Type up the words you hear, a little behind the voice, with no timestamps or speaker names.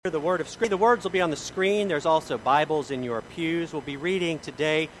The word of Scripture. The words will be on the screen. There's also Bibles in your pews. We'll be reading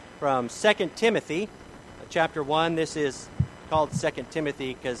today from 2 Timothy, chapter 1. This is called 2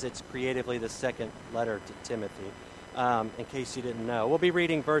 Timothy because it's creatively the second letter to Timothy, in case you didn't know. We'll be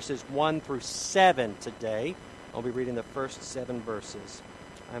reading verses 1 through 7 today. I'll be reading the first 7 verses.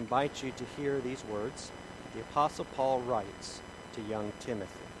 I invite you to hear these words. The Apostle Paul writes to young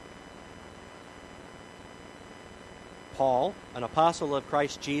Timothy. Paul, an apostle of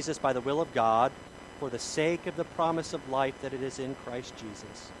Christ Jesus by the will of God, for the sake of the promise of life that it is in Christ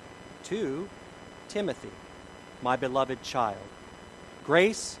Jesus. To Timothy, my beloved child,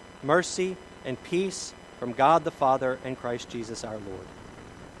 grace, mercy, and peace from God the Father and Christ Jesus our Lord.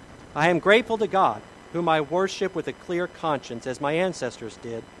 I am grateful to God, whom I worship with a clear conscience, as my ancestors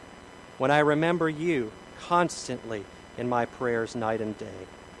did, when I remember you constantly in my prayers night and day.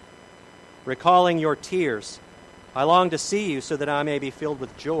 Recalling your tears, I long to see you so that I may be filled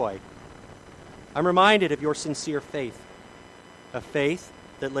with joy. I'm reminded of your sincere faith, a faith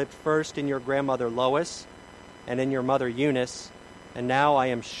that lived first in your grandmother Lois and in your mother Eunice, and now I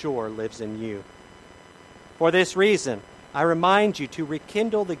am sure lives in you. For this reason, I remind you to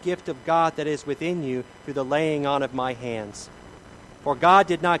rekindle the gift of God that is within you through the laying on of my hands. For God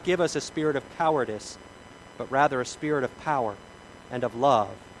did not give us a spirit of cowardice, but rather a spirit of power and of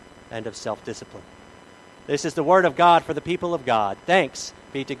love and of self-discipline. This is the word of God for the people of God. Thanks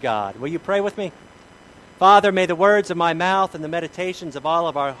be to God. Will you pray with me? Father, may the words of my mouth and the meditations of all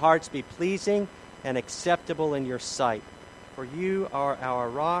of our hearts be pleasing and acceptable in your sight. For you are our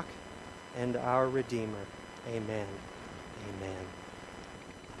rock and our Redeemer. Amen. Amen.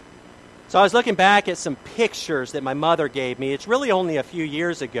 So I was looking back at some pictures that my mother gave me. It's really only a few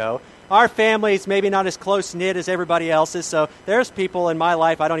years ago. Our family's maybe not as close-knit as everybody else's, so there's people in my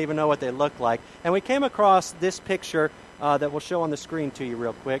life I don't even know what they look like. And we came across this picture that we'll show on the screen to you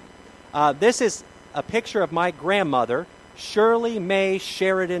real quick. This is a picture of my grandmother, Shirley May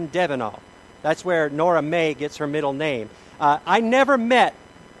Sheridan Devenall. That's where Nora May gets her middle name. I never met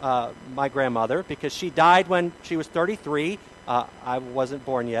my grandmother because she died when she was 33. I wasn't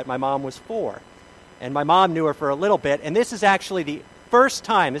born yet. My mom was 4. And my mom knew her for a little bit. And this is actually the first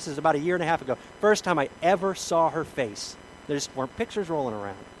time, this is about a year and a half ago, first time I ever saw her face. There just weren't pictures rolling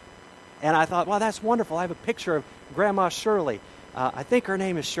around. And I thought, wow, that's wonderful. I have a picture of Grandma Shirley. I think her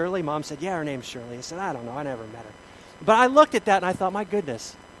name is Shirley. Mom said, yeah, her name's Shirley. I said, I don't know. I never met her. But I looked at that and I thought, my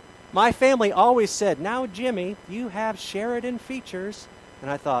goodness. My family always said, now, Jimmy, you have Sheridan features.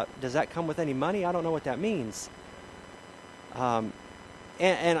 And I thought, does that come with any money? I don't know what that means. So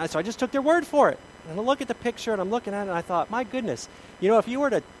I just took their word for it. And I look at the picture, and I'm looking at it, and I thought, my goodness, if you were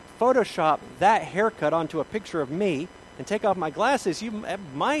to Photoshop that haircut onto a picture of me and take off my glasses, I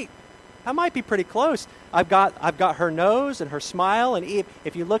might be pretty close. I've got her nose and her smile, and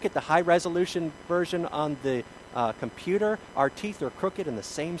if you look at the high-resolution version on the computer, our teeth are crooked in the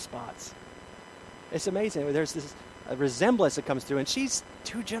same spots. It's amazing. There's this resemblance that comes through, and she's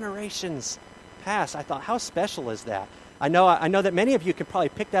 2 generations past. I thought, how special is that? I know that many of you can probably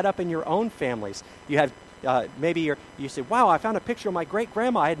pick that up in your own families. You have you say, wow, I found a picture of my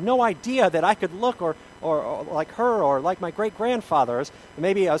great-grandma. I had no idea that I could look or like her or like my great-grandfathers.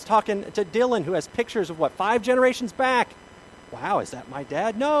 Maybe I was talking to Dylan, who has pictures of, 5 generations back. Wow, is that my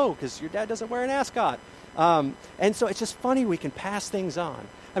dad? No, because your dad doesn't wear an ascot. And so it's just funny we can pass things on.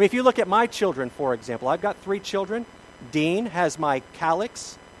 I mean, if you look at my children, for example, I've got 3 children. Dean has my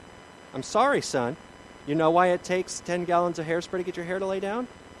calyx. I'm sorry, son. You know why it takes 10 gallons of hairspray to get your hair to lay down?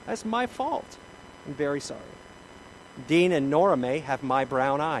 That's my fault. I'm very sorry. Dean and Nora May have my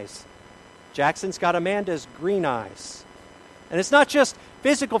brown eyes. Jackson's got Amanda's green eyes. And it's not just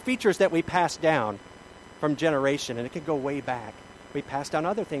physical features that we pass down from generation, and it can go way back. We pass down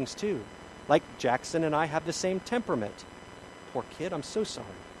other things too. Like Jackson and I have the same temperament. Poor kid, I'm so sorry.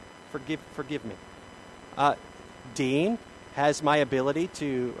 Forgive me. Dean has my ability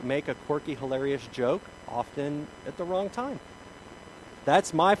to make a quirky, hilarious joke, often at the wrong time.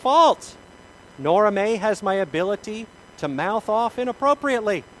 That's my fault. Nora May has my ability to mouth off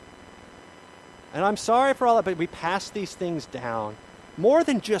inappropriately. And I'm sorry for all that, but we pass these things down. More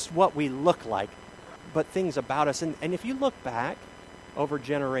than just what we look like, but things about us. And if you look back over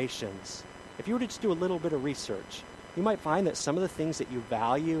generations, if you were to just do a little bit of research, you might find that some of the things that you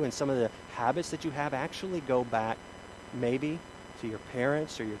value and some of the habits that you have actually go back maybe to your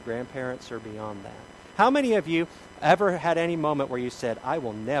parents or your grandparents or beyond that. How many of you ever had any moment where you said, I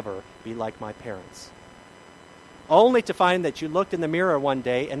will never be like my parents? Only to find that you looked in the mirror one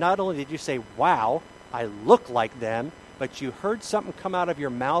day and not only did you say, wow, I look like them, but you heard something come out of your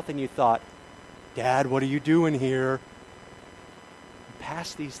mouth and you thought, Dad, what are you doing here?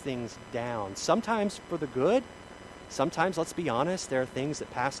 pass these things down, sometimes for the good. Sometimes, let's be honest, there are things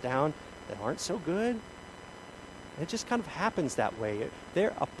that pass down that aren't so good. It just kind of happens that way.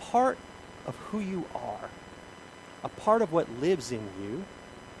 They're a part of who you are. A part of what lives in you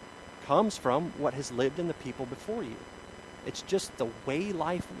comes from what has lived in the people before you. It's just the way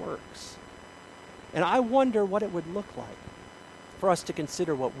life works. And I wonder what it would look like for us to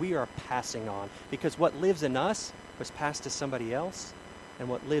consider what we are passing on, because what lives in us was passed to somebody else, and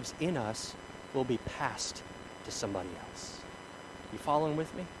what lives in us will be passed to somebody else. You following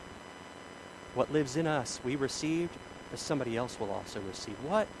with me? What lives in us we received, but somebody else will also receive.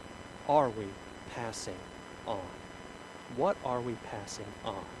 What are we passing on? What are we passing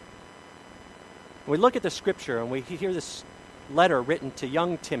on? We look at the scripture and we hear this letter written to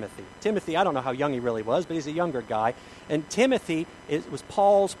young Timothy. Timothy, I don't know how young he really was, but he's a younger guy. And Timothy was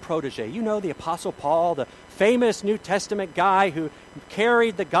Paul's protege. You know the Apostle Paul, the famous New Testament guy who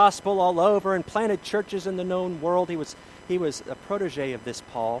carried the gospel all over and planted churches in the known world. He was a protege of this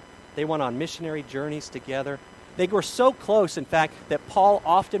Paul. They went on missionary journeys together. They were so close, in fact, that Paul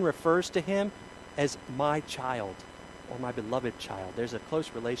often refers to him as my child or my beloved child. There's a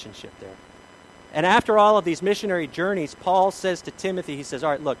close relationship there. And after all of these missionary journeys, Paul says to Timothy, he says,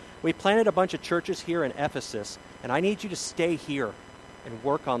 all right, look, we planted a bunch of churches here in Ephesus, and I need you to stay here and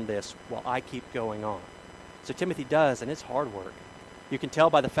work on this while I keep going on. So Timothy does, and it's hard work. You can tell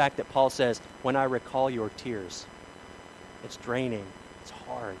by the fact that Paul says, when I recall your tears. It's draining. It's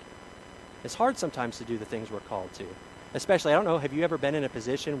hard. It's hard sometimes to do the things we're called to. Especially, I don't know, have you ever been in a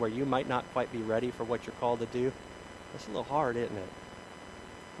position where you might not quite be ready for what you're called to do? It's a little hard, isn't it?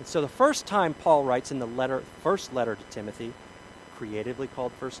 And so the first time Paul writes in the first letter to Timothy, creatively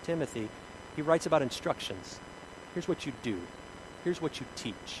called 1 Timothy, he writes about instructions. Here's what you do. Here's what you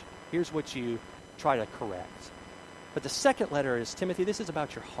teach. Here's what you try to correct. But the second letter is, Timothy, this is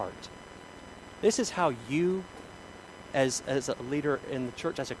about your heart. This is how you, as a leader in the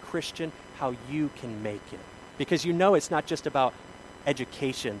church, as a Christian, how you can make it. Because you know it's not just about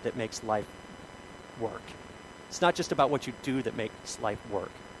education that makes life work. It's not just about what you do that makes life work.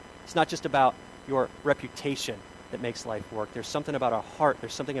 It's not just about your reputation that makes life work. There's something about our heart.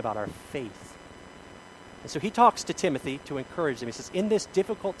 There's something about our faith. And so he talks to Timothy to encourage him. He says, in this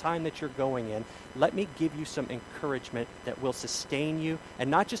difficult time that you're going in, let me give you some encouragement that will sustain you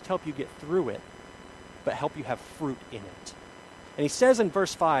and not just help you get through it, but help you have fruit in it. And he says in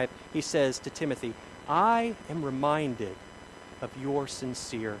verse 5, he says to Timothy, I am reminded of your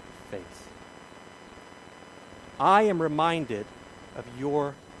sincere faith. I am reminded of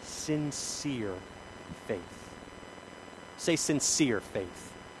your sincere faith. Say sincere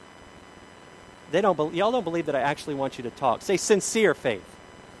faith. Y'all don't believe that I actually want you to talk. Say sincere faith.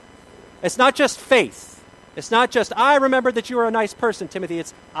 It's not just faith. It's not just, I remember that you are a nice person, Timothy.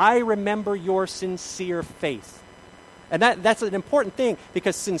 It's, I remember your sincere faith. And that's an important thing,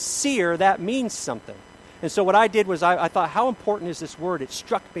 because sincere, that means something. And so what I did was I thought, how important is this word? It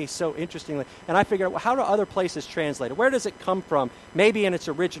struck me so interestingly. And I figured out, well, how do other places translate it? Where does it come from? Maybe in its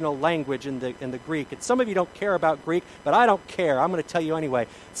original language in the Greek. And some of you don't care about Greek, but I don't care. I'm going to tell you anyway.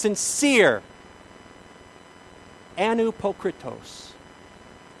 Sincere. Anupokritos.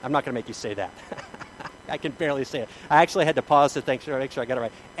 I'm not going to make you say that. I can barely say it. I actually had to pause to make sure I got it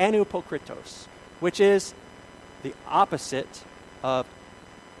right. Anupokritos, which is the opposite of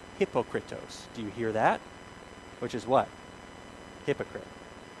hypokritos. Do you hear that? Which is what? Hypocrite.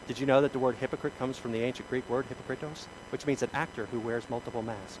 Did you know that the word hypocrite comes from the ancient Greek word hypokritos, which means an actor who wears multiple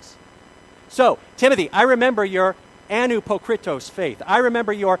masks? So, Timothy, I remember your anupokritos faith. I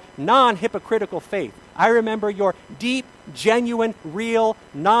remember your non-hypocritical faith. I remember your deep, genuine, real,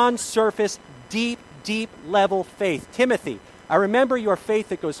 non-surface, deep level faith. Timothy, I remember your faith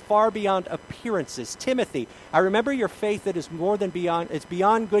that goes far beyond appearances. Timothy, I remember your faith that is more than beyond, it's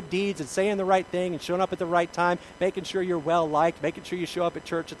beyond good deeds and saying the right thing and showing up at the right time, making sure you're well liked, making sure you show up at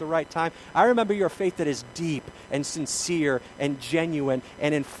church at the right time. I remember your faith that is deep and sincere and genuine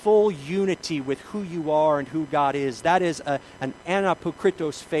and in full unity with who you are and who God is. That is an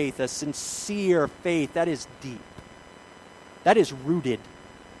anapokritos faith, a sincere faith. That is deep. That is rooted.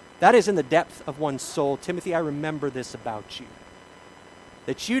 That is in the depth of one's soul. Timothy, I remember this about you.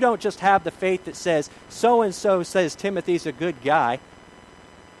 That you don't just have the faith that says, so-and-so says Timothy's a good guy.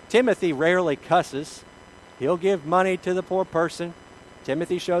 Timothy rarely cusses. He'll give money to the poor person.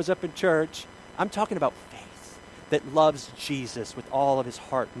 Timothy shows up in church. I'm talking about faith that loves Jesus with all of his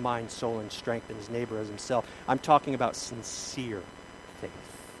heart, mind, soul, and strength, and his neighbor as himself. I'm talking about sincere faith.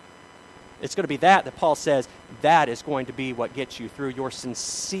 It's going to be that Paul says, that is going to be what gets you through, your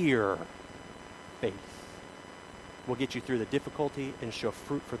sincere faith. will get you through the difficulty and show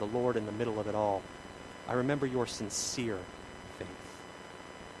fruit for the Lord in the middle of it all. I remember your sincere faith.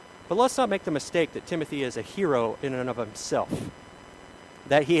 But let's not make the mistake that Timothy is a hero in and of himself,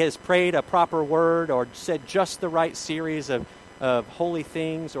 that he has prayed a proper word or said just the right series of holy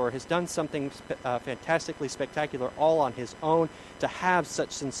things or has done something fantastically spectacular all on his own to have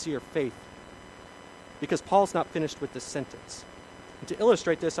such sincere faith. Because Paul's not finished with this sentence. And to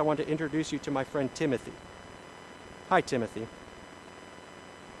illustrate this, I want to introduce you to my friend Timothy. Hi, Timothy.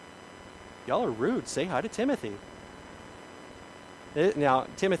 Y'all are rude. Say hi to Timothy. Now,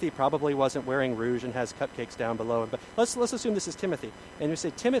 Timothy probably wasn't wearing rouge and has cupcakes down below him, but let's assume this is Timothy. And we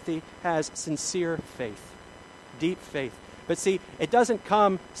say Timothy has sincere faith, deep faith. But see, it doesn't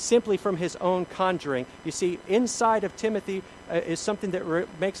come simply from his own conjuring. You see, inside of Timothy is something that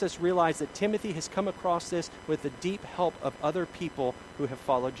makes us realize that Timothy has come across this with the deep help of other people who have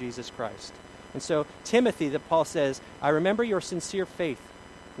followed Jesus Christ. And so, Timothy, that Paul says, I remember your sincere faith,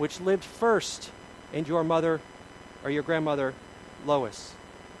 which lived first in your mother or your grandmother Lois,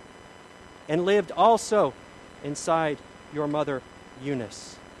 and lived also inside your mother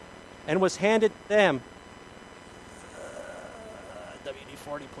Eunice, and was handed to them,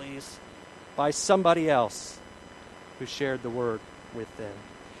 WD-40 please, by somebody else who shared the word with them.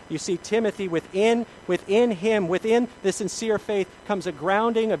 You see, Timothy, within him, within the sincere faith, comes a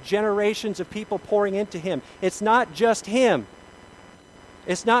grounding of generations of people pouring into him. It's not just him.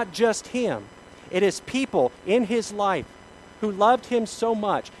 It's not just him. It is people in his life who loved him so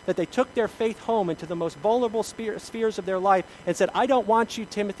much that they took their faith home into the most vulnerable spheres of their life and said, I don't want you,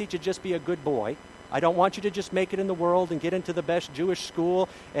 Timothy, to just be a good boy. I don't want you to just make it in the world and get into the best Jewish school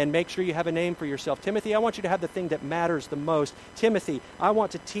and make sure you have a name for yourself. Timothy, I want you to have the thing that matters the most. Timothy, I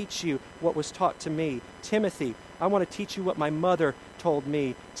want to teach you what was taught to me. Timothy, I want to teach you what my mother told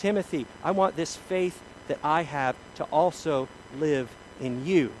me. Timothy, I want this faith that I have to also live in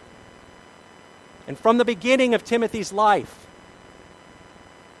you. And from the beginning of Timothy's life,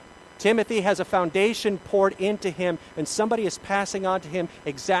 Timothy has a foundation poured into him, and somebody is passing on to him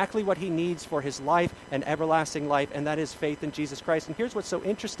exactly what he needs for his life and everlasting life, and that is faith in Jesus Christ. And here's what's so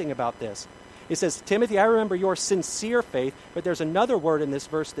interesting about this. It says, Timothy, I remember your sincere faith, but there's another word in this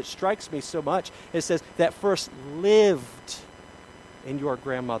verse that strikes me so much. It says, that first lived in your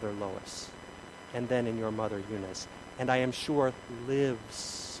grandmother Lois, and then in your mother Eunice, and I am sure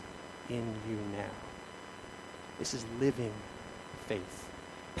lives in you now. This is living faith.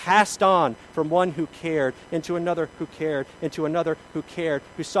 Passed on from one who cared into another who cared, into another who cared,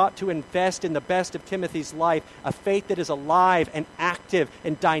 who sought to invest in the best of Timothy's life, a faith that is alive and active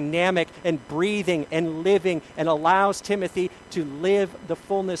and dynamic and breathing and living and allows Timothy to live the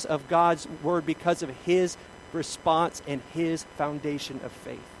fullness of God's word because of his response and his foundation of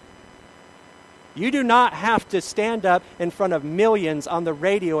faith. You do not have to stand up in front of millions on the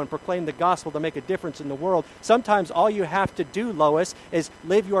radio and proclaim the gospel to make a difference in the world. Sometimes all you have to do, Lois, is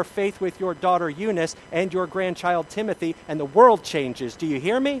live your faith with your daughter Eunice and your grandchild Timothy, and the world changes. Do you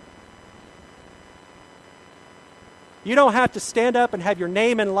hear me? You don't have to stand up and have your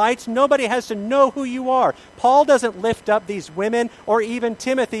name in lights. Nobody has to know who you are. Paul doesn't lift up these women or even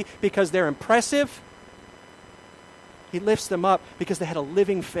Timothy because they're impressive. He lifts them up because they had a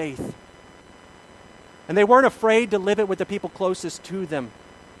living faith. And they weren't afraid to live it with the people closest to them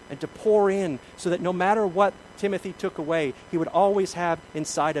and to pour in so that no matter what Timothy took away, he would always have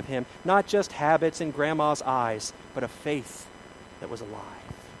inside of him not just habits in grandma's eyes, but a faith that was alive.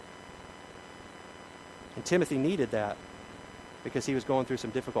 And Timothy needed that because he was going through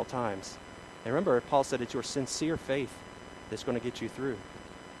some difficult times. And remember, Paul said it's your sincere faith that's going to get you through.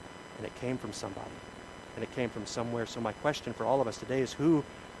 And it came from somebody. And it came from somewhere. So my question for all of us today is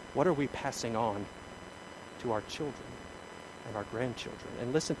what are we passing on to our children and our grandchildren?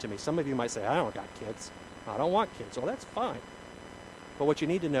 And listen to me, some of you might say, I don't got kids. I don't want kids. Well, that's fine. But what you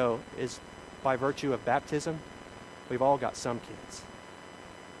need to know is by virtue of baptism, we've all got some kids.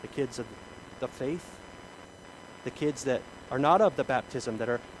 The kids of the faith, the kids that are not of the baptism, that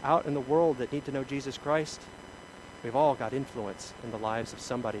are out in the world that need to know Jesus Christ. We've all got influence in the lives of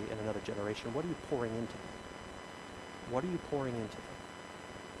somebody in another generation. What are you pouring into them? What are you pouring into them?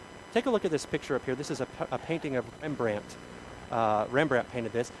 Take a look at this picture up here. This is a painting of Rembrandt. Rembrandt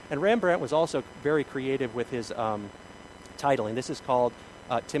painted this. And Rembrandt was also very creative with his titling. This is called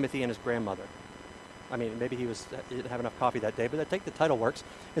Timothy and His Grandmother. I mean, maybe he didn't have enough coffee that day, but I think the title works.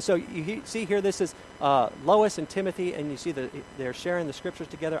 And so you see here, this is Lois and Timothy, and you see they're sharing the scriptures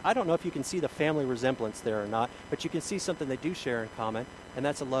together. I don't know if you can see the family resemblance there or not, but you can see something they do share in common, and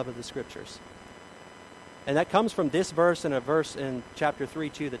that's a love of the scriptures. And that comes from this verse and a verse in chapter 3,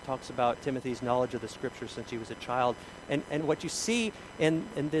 too, that talks about Timothy's knowledge of the Scriptures since he was a child. And what you see in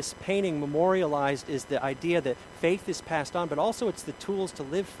this painting memorialized is the idea that faith is passed on, but also it's the tools to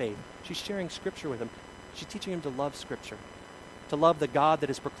live faith. She's sharing Scripture with him. She's teaching him to love Scripture, to love the God that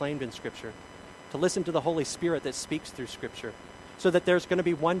is proclaimed in Scripture, to listen to the Holy Spirit that speaks through Scripture. So that there's going to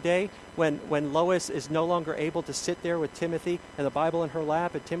be one day when Lois is no longer able to sit there with Timothy and the Bible in her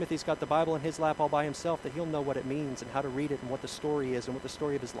lap, and Timothy's got the Bible in his lap all by himself, that he'll know what it means and how to read it and what the story is and what the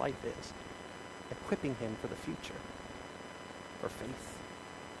story of his life is, equipping him for the future, for faith.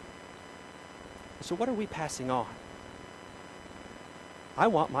 So what are we passing on? I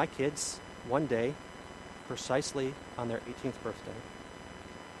want my kids one day, precisely on their 18th birthday,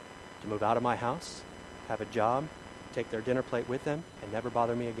 to move out of my house, have a job, take their dinner plate with them, and never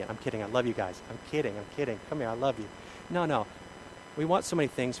bother me again. I'm kidding. I love you guys. I'm kidding. Come here. I love you. No. We want so many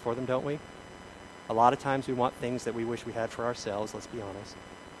things for them, don't we? A lot of times we want things that we wish we had for ourselves, let's be honest.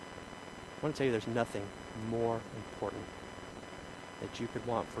 I want to tell you there's nothing more important that you could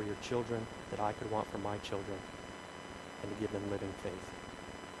want for your children, that I could want for my children, and to give them living faith.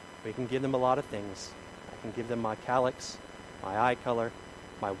 We can give them a lot of things. I can give them my calyx, my eye color,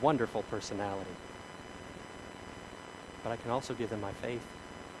 my wonderful personality. But I can also give them my faith.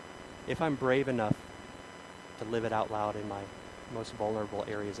 If I'm brave enough to live it out loud in my most vulnerable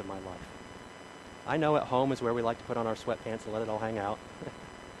areas of my life. I know at home is where we like to put on our sweatpants and let it all hang out.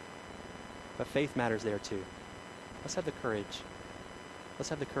 But faith matters there too. Let's have the courage. Let's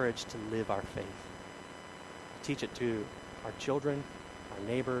have the courage to live our faith. Teach it to our children, our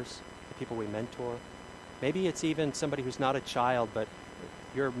neighbors, the people we mentor. Maybe it's even somebody who's not a child, but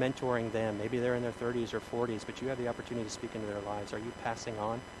you're mentoring them. Maybe they're in their 30s or 40s, but you have the opportunity to speak into their lives. Are you passing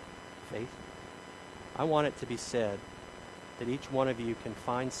on faith? I want it to be said that each one of you can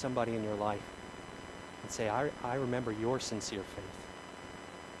find somebody in your life and say, I remember your sincere faith.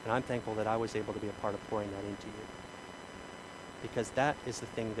 And I'm thankful that I was able to be a part of pouring that into you. Because that is the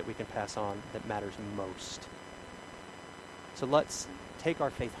thing that we can pass on that matters most. So let's take our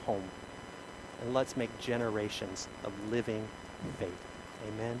faith home and let's make generations of living faith.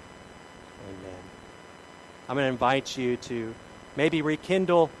 Amen. Amen. I'm going to invite you to maybe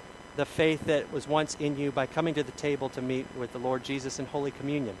rekindle the faith that was once in you by coming to the table to meet with the Lord Jesus in Holy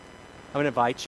Communion. I'm going to invite